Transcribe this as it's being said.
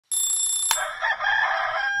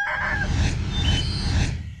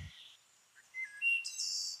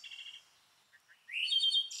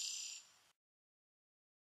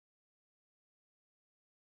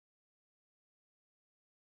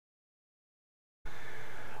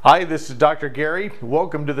Hi, this is Dr. Gary.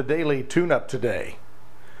 Welcome to the Daily Tune-Up today.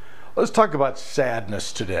 Let's talk about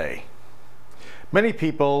sadness today. Many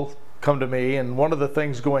people come to me and one of the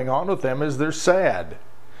things going on with them is they're sad.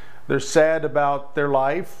 They're sad about their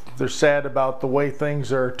life. They're sad about the way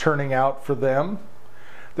things are turning out for them.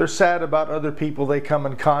 They're sad about other people they come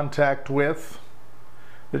in contact with.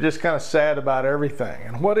 They're just kind of sad about everything.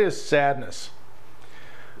 And what is sadness?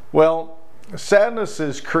 Well, sadness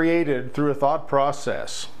is created through a thought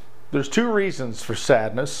process. There's two reasons for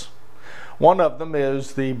sadness. One of them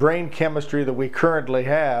is the brain chemistry that we currently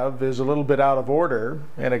have is a little bit out of order,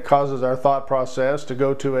 and it causes our thought process to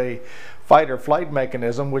go to a fight or flight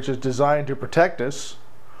mechanism which is designed to protect us.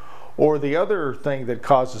 Or the other thing that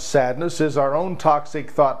causes sadness is our own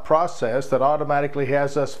toxic thought process that automatically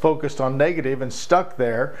has us focused on negative and stuck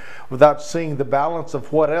there without seeing the balance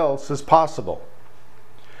of what else is possible.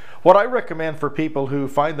 What I recommend for people who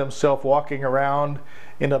find themselves walking around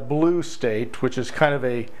in a blue state, which is kind of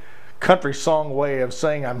a country song way of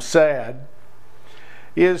saying I'm sad,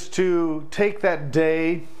 is to take that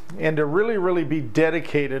day and to really be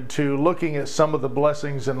dedicated to looking at some of the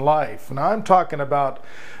blessings in life. Now I'm talking about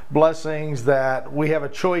blessings that we have a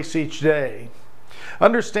choice each day.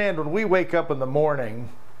 Understand, when we wake up in the morning,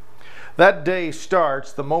 that day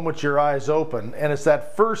starts the moment your eyes open, and it's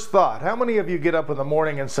that first thought. How many of you get up in the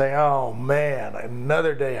morning and say, oh man,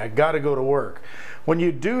 another day, I gotta go to work? When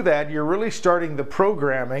you do that, you're really starting the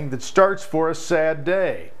programming that starts for a sad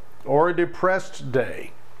day or a depressed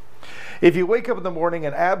day. If you wake up in the morning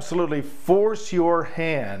and absolutely force your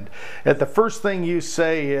hand at the first thing you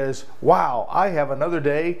say is, wow, I have another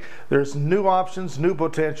day, there's new options, new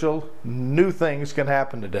potential, new things can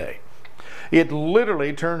happen today. It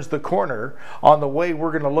literally turns the corner on the way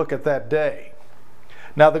we're going to look at that day.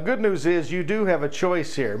 Now the good news is you do have a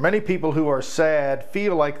choice here. Many people who are sad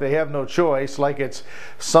feel like they have no choice, like it's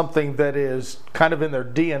something that is kind of in their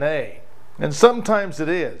DNA. And sometimes it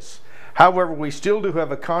is. However, we still do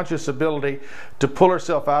have a conscious ability to pull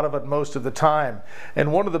ourselves out of it most of the time.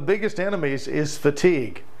 And one of the biggest enemies is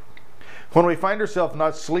fatigue. When we find ourselves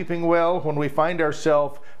not sleeping well, when we find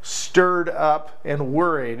ourselves stirred up and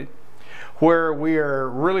worried, where we are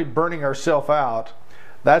really burning ourselves out,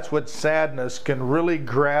 that's what sadness can really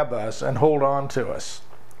grab us and hold on to us.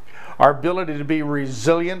 Our ability to be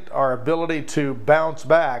resilient, our ability to bounce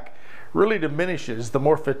back really diminishes the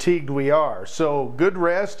more fatigued we are. So good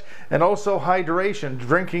rest and also hydration,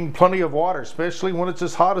 drinking plenty of water, especially when it's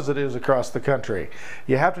as hot as it is across the country.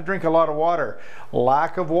 You have to drink a lot of water.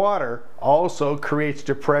 Lack of water also creates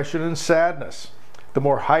depression and sadness. The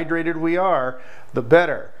more hydrated we are, the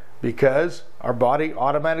better, because our body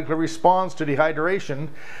automatically responds to dehydration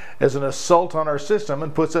as an assault on our system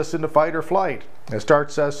and puts us into fight or flight. It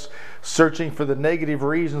starts us searching for the negative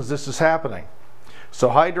reasons this is happening. So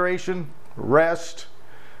hydration, rest,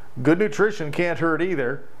 good nutrition can't hurt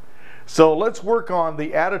either. So let's work on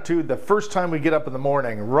the attitude the first time we get up in the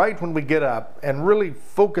morning, right when we get up, and really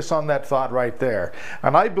focus on that thought right there.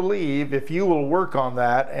 And I believe if you will work on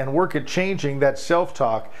that and work at changing that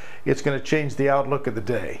self-talk, it's going to change the outlook of the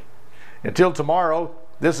day. Until tomorrow,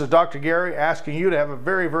 this is Dr. Gary asking you to have a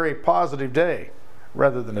very positive day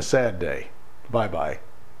rather than a sad day. Bye-bye.